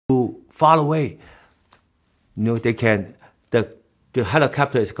far away. You know, they can, the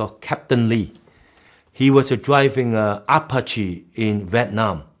helicopter is called Captain Lee. He was driving an Apache in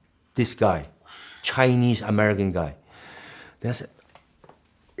Vietnam. This guy, Chinese-American guy. They said,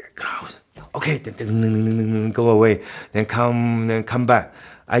 okay, go away, then come back.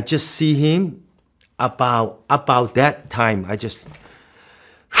 I just see him about that time. I just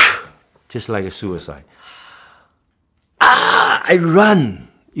like a suicide. I run.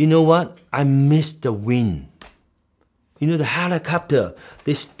 You know what? I missed the wind. You know, the helicopter,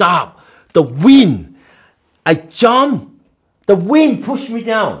 they stop. The wind. I jump. The wind pushed me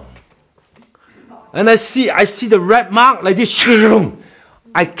down. And I see the red mark like this.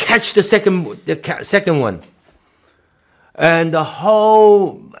 I catch the second one. And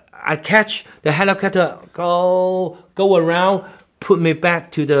I catch the helicopter, go around, put me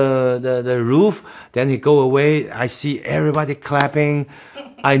back to the roof. Then he go away. I see everybody clapping.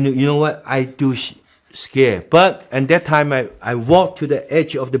 I knew, you know what? I do scare. But at that time, I walk to the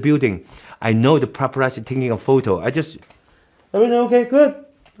edge of the building. I know the paparazzi taking a photo. I just, everything okay, good.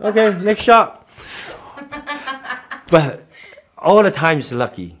 Okay, next shot. But all the time is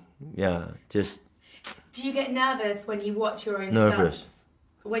lucky. Yeah, just. Do you get nervous when you watch your own stunts?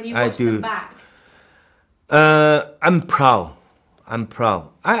 When you watch them back? I'm proud.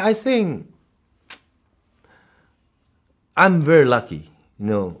 I think I'm very lucky. You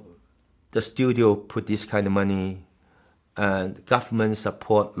know, the studio put this kind of money, and government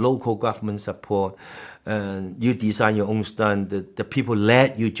support, local government support, and you design your own stunt. The people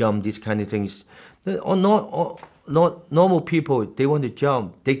let you jump these kind of things. Not normal people, they want to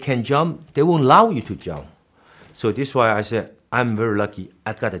jump. They can jump. They won't allow you to jump. So this is why I said, I'm very lucky.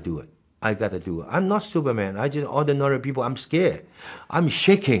 I gotta do it. I'm not Superman. I just ordinary people. I'm scared. I'm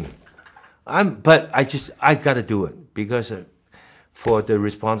shaking. But I gotta do it because for the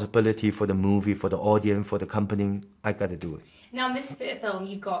responsibility, for the movie, for the audience, for the company, I gotta do it. Now in this film,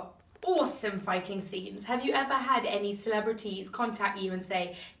 you've got awesome fighting scenes. Have you ever had any celebrities contact you and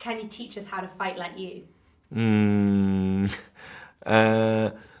say, can you teach us how to fight like you?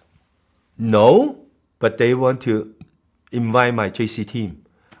 No, but they want to invite my JC team.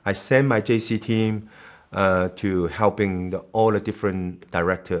 I send my JC team to helping all the different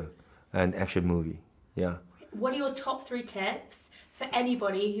director and action movie. Yeah. What are your top 3 tips for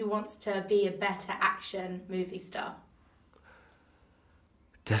anybody who wants to be a better action movie star?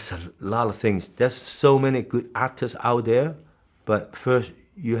 There's a lot of things. There's so many good actors out there, but first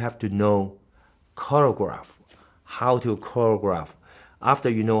you have to know choreograph, how to choreograph. After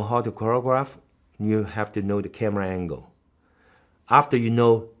you know how to choreograph, you have to know the camera angle. After you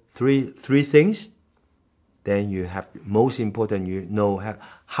know three things, then you have, most important, you know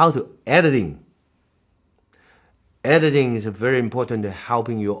how to editing. Editing is very important to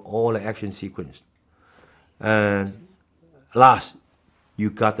helping you all the action sequence. And last, you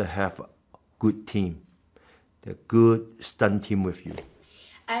got to have a good team, the good stunt team with you.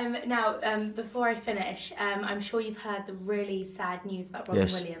 Now, before I finish, I'm sure you've heard the really sad news about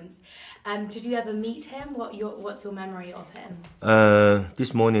Robin Williams. Did you ever meet him? What's your memory of him?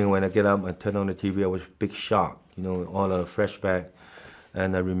 This morning when I get up and turn on the TV, I was big shock. You know, all the flashback,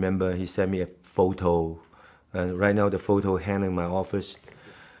 and I remember he sent me a photo, and right now the photo hanging in my office.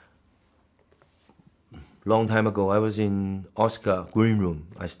 Long time ago, I was in Oscar green room.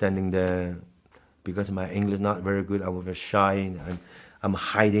 I standing there because my English not very good. I was very shy and I'm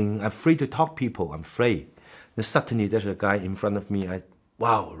hiding. I'm afraid to talk to people. I'm afraid. Then suddenly there's a guy in front of me.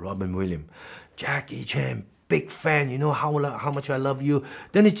 Wow, Robin Williams, Jackie Chan, big fan. You know how much I love you.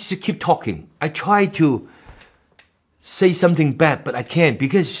 Then it just keep talking. I try to say something bad, but I can't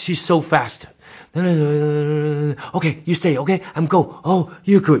because she's so fast. Okay, you stay. Okay, I'm go. Oh,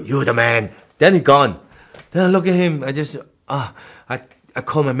 you good. You're the man. Then he gone. Then I look at him. I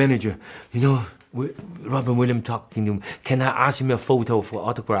call my manager. You know, Robin Williams talking to him. Can I ask him a photo for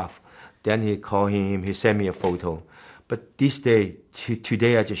autograph? Then he called him. He sent me a photo. But this day,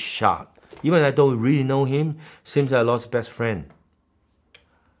 today, I just shocked. Even I don't really know him. Seems I lost best friend.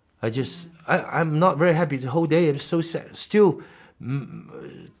 I'm not very happy the whole day. I'm so sad. Still,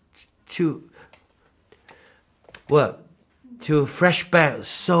 to flashback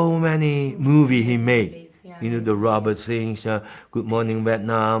so many movies he made. Yeah. You know, the Robert things, Good Morning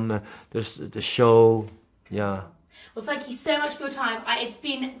Vietnam, the show, yeah. Well, thank you so much for your time. It's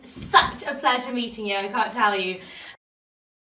been such a pleasure meeting you, I can't tell you.